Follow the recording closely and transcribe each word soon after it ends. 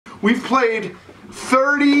We've played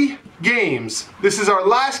 30 games. This is our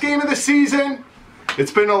last game of the season.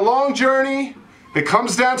 It's been a long journey. It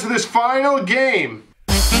comes down to this final game.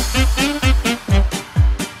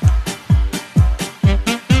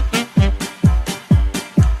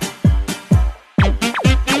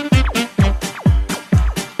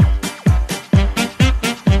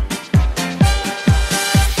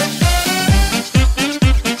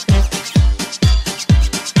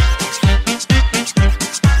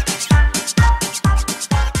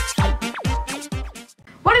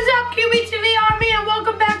 What is up, QBTV Army, and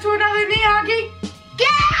welcome back to another knee hockey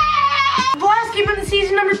game! The last game of the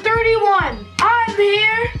season, number 31. I'm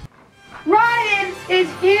here, Ryan is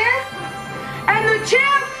here, and the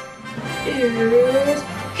champ is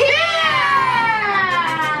here!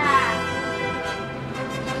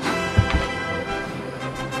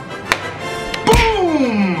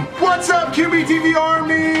 Boom! What's up, QBTV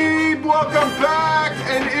Army? Welcome back,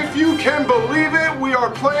 and if you can believe it, we are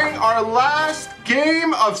playing our last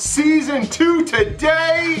game of season 2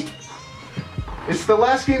 today. It's the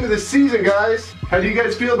last game of the season, guys. How do you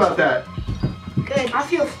guys feel about that? Good. I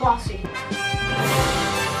feel flossy.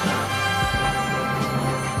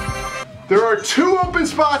 There are 2 open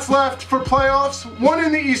spots left for playoffs, one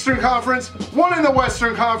in the Eastern Conference, one in the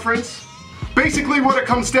Western Conference. Basically what it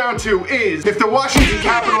comes down to is, if the Washington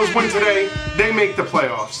Capitals win today, they make the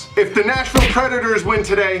playoffs. If the Nashville Predators win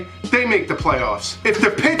today, they make the playoffs. If the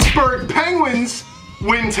Pittsburgh Penguins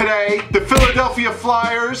win today, the Philadelphia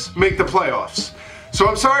Flyers make the playoffs. So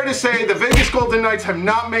I'm sorry to say, the Vegas Golden Knights have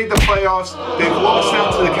not made the playoffs. They've lost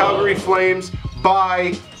out to the Calgary Flames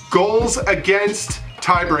by goals against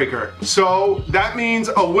tiebreaker. So that means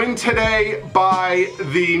a win today by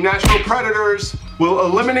the Nashville Predators will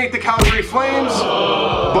eliminate the Calgary Flames,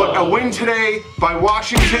 but a win today by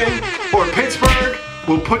Washington or Pittsburgh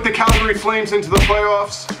will put the Calgary Flames into the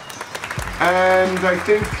playoffs. And I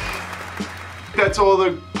think that's all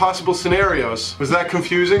the possible scenarios. Was that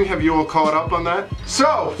confusing? Have you all caught up on that?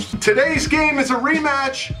 So, today's game is a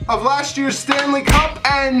rematch of last year's Stanley Cup,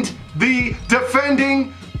 and the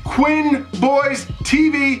defending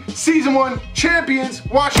Quinnboystv Season 1 champions,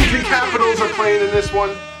 Washington Capitals, are playing in this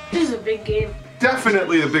one. This is a big game.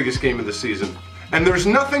 Definitely the biggest game of the season. And there's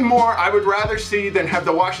nothing more I would rather see than have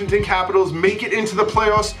the Washington Capitals make it into the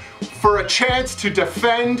playoffs for a chance to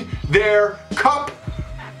defend their cup.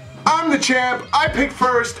 I'm the champ, I picked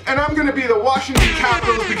first, and I'm gonna be the Washington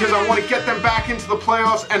Capitals because I want to get them back into the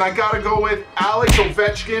playoffs, and I gotta go with Alex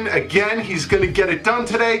Ovechkin again. He's gonna get it done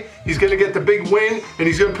today, he's gonna get the big win, and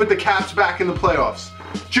he's gonna put the Caps back in the playoffs.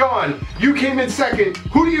 John, you came in second.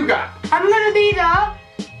 Who do you got? I'm gonna be the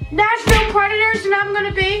Nashville Predators, and I'm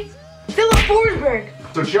gonna be PITTSBURGH.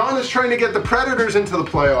 So John is trying to get the Predators into the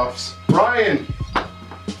playoffs. Ryan,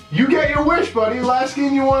 you get your wish, buddy. Last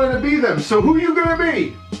game you wanted to be them. So who you gonna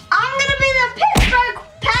be? I'm gonna be the Pittsburgh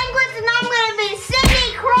Penguins, and I'm gonna be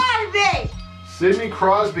Sidney Crosby. Sidney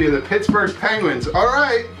Crosby of the Pittsburgh Penguins. All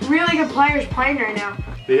right. Really good players playing right now.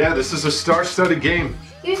 Yeah, this is a star-studded game.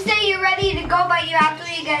 You say you're ready to go, but you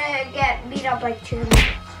actually gonna get beat up like chicken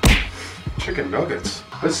nuggets. Chicken nuggets.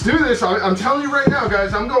 Let's do this. I'm telling you right now,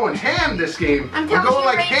 guys, I'm going ham this game. I'm going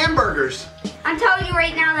like hamburgers. I'm telling you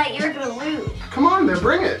right now that you're gonna lose. Come on, then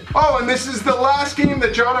bring it. Oh, and this is the last game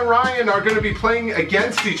that John and Ryan are going to be playing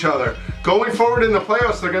against each other. Going forward in the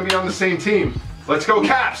playoffs, they're going to be on the same team. Let's go,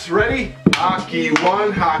 Caps. Ready? Hockey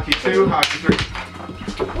 1, hockey 2, hockey 3.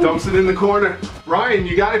 Dumps it in the corner. Ryan,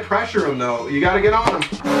 you got to pressure him, though. You got to get on him.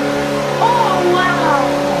 Oh, wow.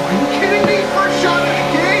 Are you kidding me? First shot of the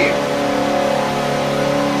game.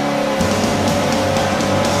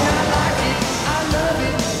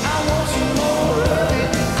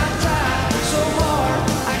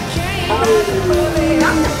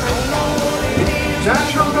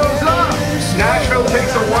 Nashville goes up. Nashville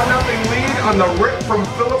takes a 1-0 lead on the rip from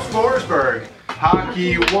PITTSBURGH.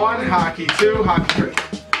 Hockey 1, hockey 2, hockey 3.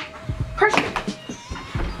 Pressure.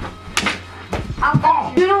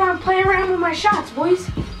 You don't want to play around with my shots, boys.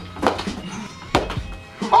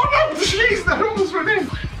 Oh no! Jeez, that almost went in.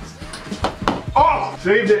 Oh,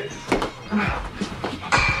 saved it.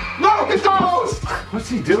 No, it's almost. What's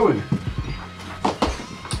he doing?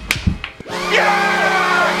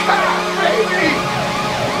 Yeah! Cut, baby!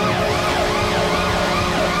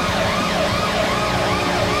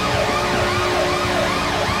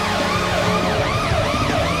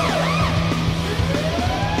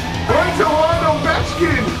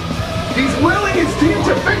 He's willing his team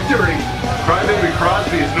to victory. Crybaby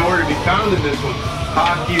Crosby is nowhere to be found in this one.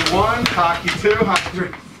 Hockey 1, hockey 2, hockey 3.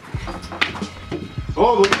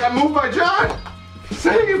 Oh, look at that move by John.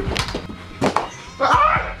 Save.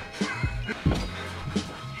 Ah!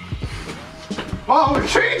 Oh,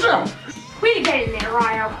 change him! We need to get in there,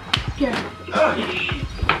 Ryo. Yeah.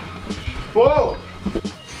 Whoa!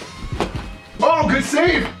 Oh, good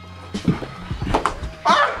save!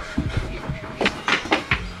 Ah!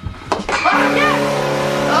 Ah! Yes!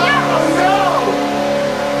 Oh, no!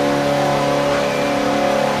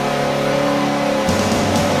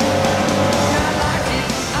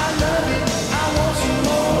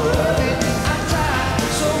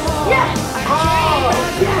 Yes!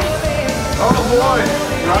 Oh boy,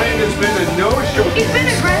 Ryan has been a no-show. He's been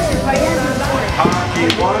aggressive, but he hasn't scored. Hockey,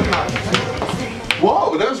 one, hockey two.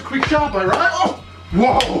 Whoa, that was a quick shot by Ryan. Oh,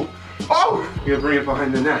 whoa. Oh, you gotta bring it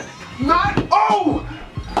behind the net. Not, oh!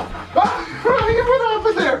 Ah, Ryan, what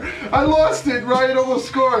happened there? I lost it. Ryan almost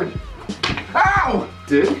scored. Ow!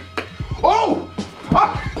 Did? Oh!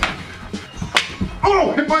 Ah!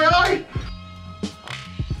 Oh, hit my eye.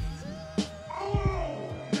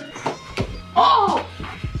 Oh!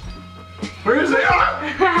 Where is it?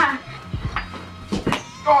 Ah!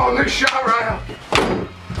 Oh, nice shot, Ryan.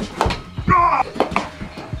 Ah!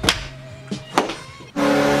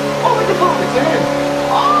 Oh, with the post. It's in.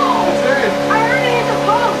 Oh! It's in. I heard it hit the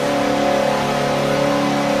post.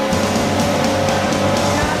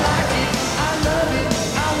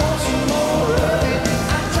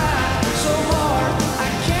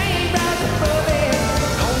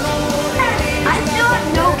 I still have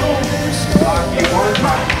no goals. Hockey one,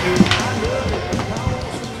 hockey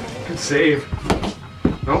two. Good save.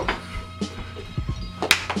 Nope.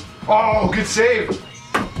 Oh, good save.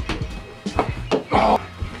 Oh.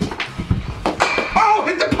 Oh,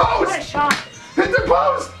 hit the What a post. shot. Hit the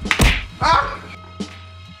post. Ah.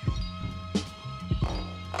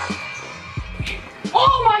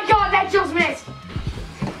 Oh my god, that just missed.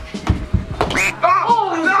 Oh, Oh,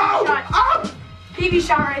 that was a no. good shot. Ah. PB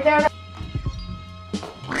shot right there.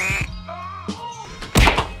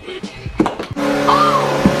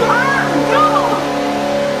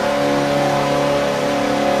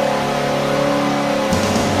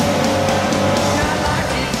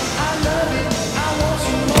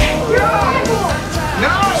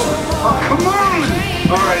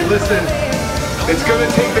 All right, listen. It's gonna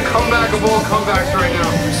take the comeback of all comebacks right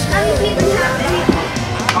now. How many people have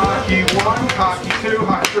Hockey one, hockey two,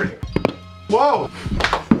 hockey three. Whoa!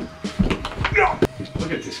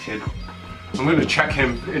 Look at this kid. I'm gonna check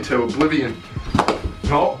him into oblivion.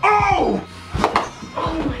 No. Oh!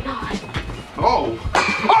 Oh my god. Oh!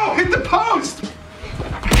 Oh! Hit the post!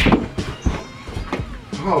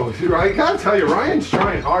 Oh, I gotta tell you, Ryan's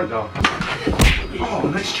trying hard though.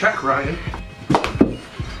 Oh, nice check, Ryan.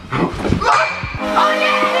 Oh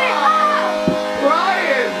yeah!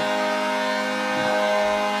 Ryan!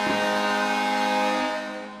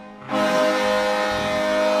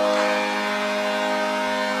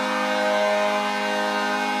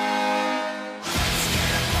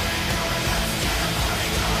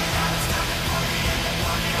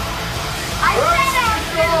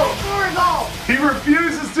 He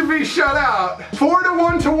refuses to be shut out.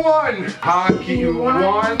 4-1 to 1. Hockey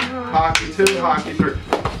one, hockey two, hockey three.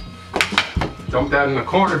 Dump that in the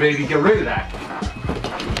corner, baby. Get rid of that.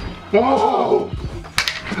 Whoa!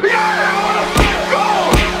 Yeah! What a big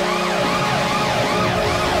goal!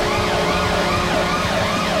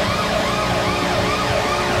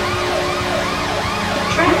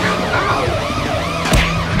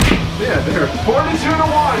 Yeah, there. 4-2 to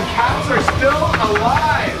 1. Cats are still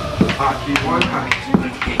alive. Hockey one, hockey two.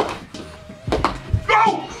 Go!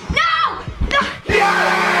 No! No!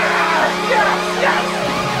 Yes! Yes! Yes!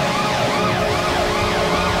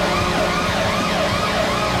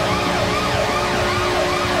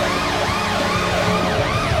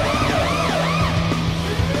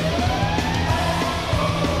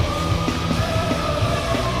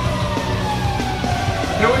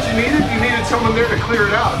 You know what you needed? You needed someone there to clear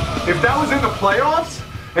it out. If that was in the playoffs,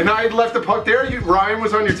 and I had left the puck there, Ryan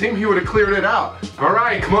was on your team, he would have cleared it out. All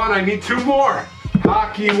right, come on, I need 2 more.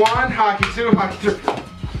 Hockey one, hockey two, hockey three.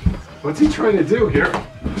 What's he trying to do here?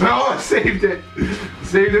 Oh, I saved it.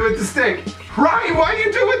 Saved it with the stick. Ryan, why are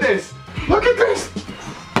you doing this? Look at this.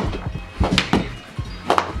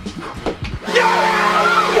 Yeah!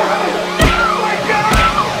 Oh my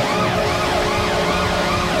God!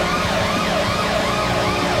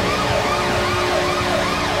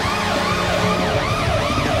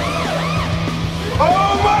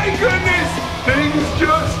 Oh my goodness! Things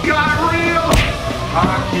just got real!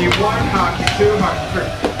 Hockey one, hockey two, hockey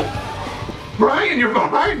three. Brian, you're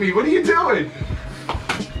behind me. What are you doing?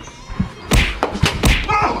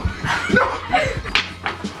 Oh! No!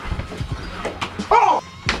 Oh!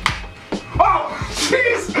 Oh!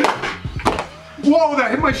 Jeez! Whoa,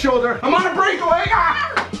 that hit my shoulder. I'm on a breakaway! Ah!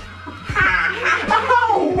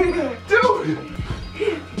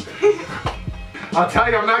 I'll tell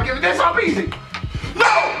you, I'm not giving this up easy. No!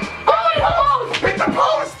 Oh, hit the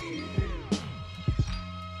post! Hit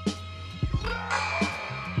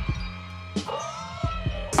the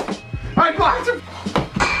post! I blocked him!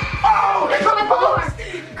 Oh, hit the post!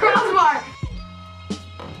 Crossbar!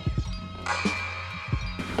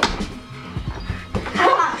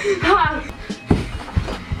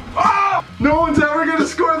 Oh! No one's ever gonna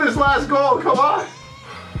score this last goal, come on!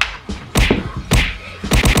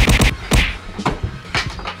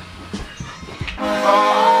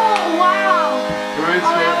 Oh, wow! Right,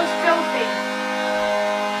 Oh, that was filthy.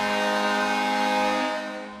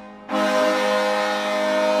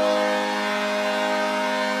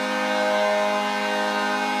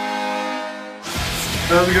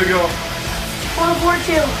 That was a good goal.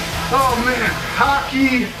 4-4-2. Oh man,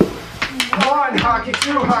 hockey 1, hockey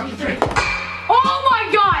 2, hockey 3. Oh my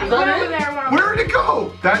God! That Went it? over there. Went over. Where did it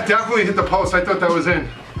go? That definitely hit the post. I thought that was in.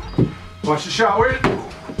 Watch the shot. Where?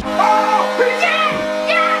 Oh! He's in!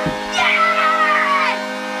 Yes! Yes!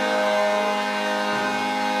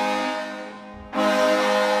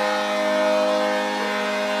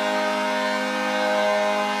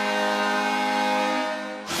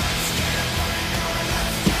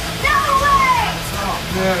 No way! Oh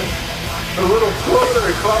man, a little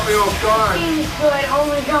floater caught me off guard. He's good. Oh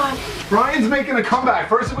my God. Ryan's making a comeback.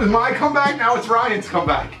 First it was my comeback, now it's Ryan's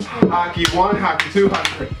comeback. Hockey 1, hockey 2,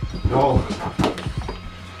 hockey 3. No.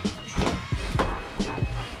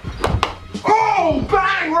 Oh,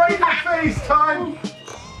 bang! Right in the face, time.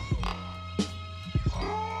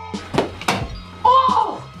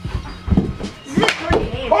 Oh! This is a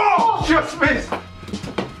great game. Oh, just missed.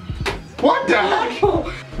 What the heck?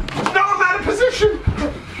 No, I'm out of position.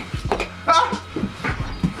 Ah.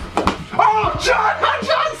 Oh, John!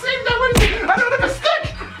 John saved that one. I don't have a stick.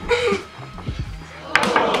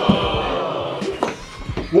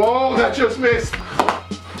 Whoa, that just missed.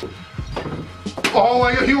 Oh,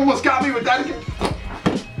 he almost got me with that again.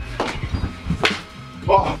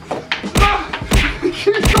 Oh. Ah, I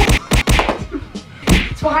can't go.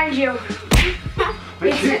 It's behind you.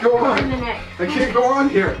 I can't go on. In the net. I can't go on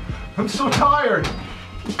here. I'm so tired.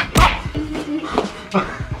 Ah.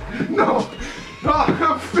 No. No,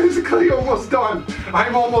 I'm physically almost done.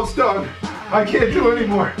 I'm almost done. I can't do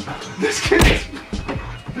anymore. This kid's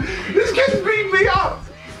beating me up.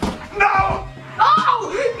 No.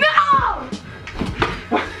 Oh! No!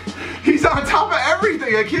 He's on top of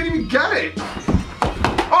everything. I can't even get it.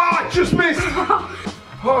 Oh, I just missed.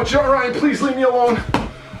 Oh, John Ryan, please leave me alone.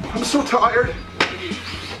 I'm so tired.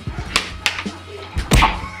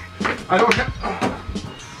 I don't have.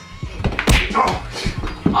 Oh.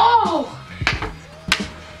 Oh!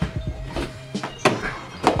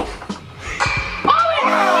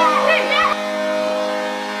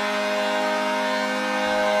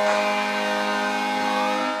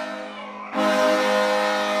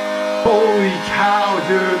 Holy cow,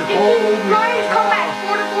 dude. Holy Ryan's cow. comeback.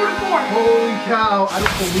 4-4-4. Holy cow. I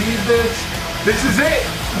don't believe this. This is it.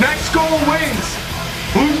 Next goal wins.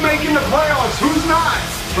 Who's making the playoffs? Who's not?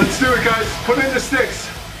 Let's do it, guys. Put in the sticks.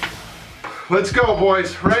 Let's go,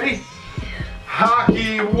 boys. Ready?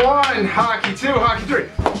 Hockey 1, hockey 2, hockey 3.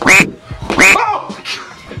 Oh!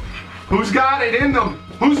 Who's got it in them?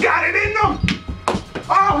 Who's got it in them?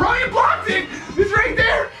 Oh, Ryan blocked it. It's right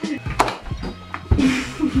there.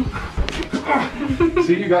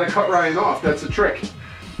 See, you gotta cut Ryan off. That's a trick.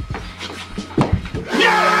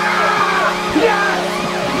 Yeah! Yes!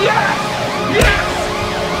 Yes! Yes!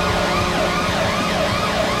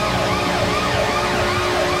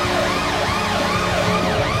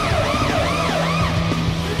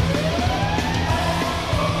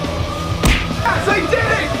 Yes, I did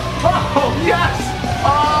it! Oh, yes!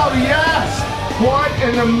 Oh, yes! What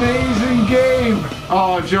an amazing game!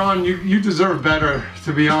 Oh, John, you deserve better,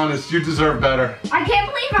 to be honest. You deserve better. I can't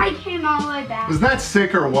believe I came all the way back. Was that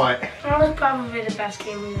sick or what? That was probably the best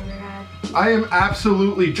game we've ever had. I am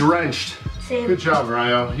absolutely drenched. Same. Good job,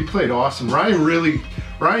 Ryo. You played awesome. Ryan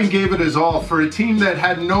gave it his all. For a team that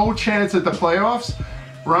had no chance at the playoffs,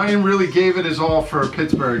 Ryan really gave it his all for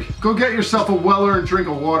Pittsburgh. Go get yourself a well-earned drink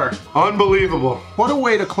of water. Unbelievable. What a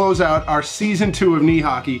way to close out our season 2 of knee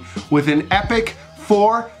hockey with an epic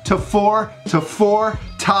 4-4-4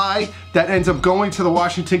 tie that ends up going to the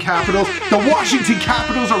Washington Capitals. The Washington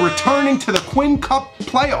Capitals are returning to the Quinn Cup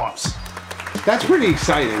playoffs. That's pretty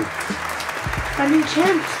exciting. Defending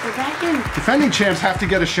champs, they're back in. Defending champs have to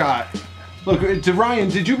get a shot. Look, Ryan,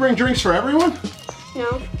 did you bring drinks for everyone?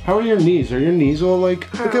 No. How are your knees? Are your knees all like,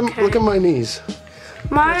 look at my knees.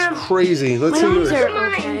 Mine That's crazy. Let's see knees yours. are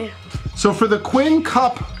okay. So for the Quinn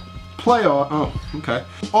Cup playoff. Oh, okay.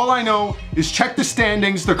 All I know is check the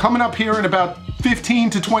standings. They're coming up here in about 15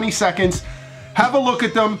 to 20 seconds. Have a look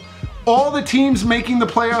at them. All the teams making the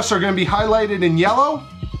playoffs are going to be highlighted in yellow.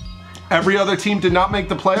 Every other team did not make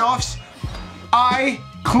the playoffs. I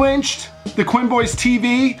clinched the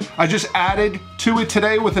Quinnboystv. I just added to it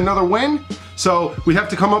today with another win. So we have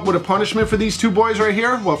to come up with a punishment for these two boys right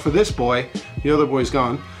here. Well, for this boy. The other boy's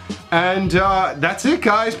gone. And that's it,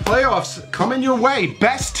 guys. Playoffs coming your way.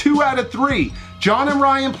 Best 2 out of 3. John and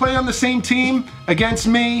Ryan play on the same team against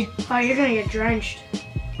me. Oh, you're gonna get drenched.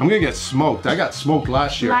 I'm gonna get smoked. I got smoked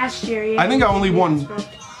last year. Last year, yeah. I think I only won.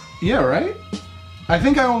 Yeah, right? I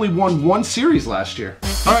think I only won 1 series last year.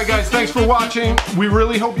 All right, guys, thanks for watching. We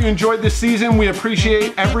really hope you enjoyed this season. We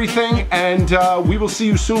appreciate everything, and we will see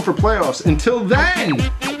you soon for playoffs. Until then,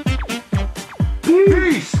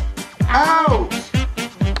 peace out.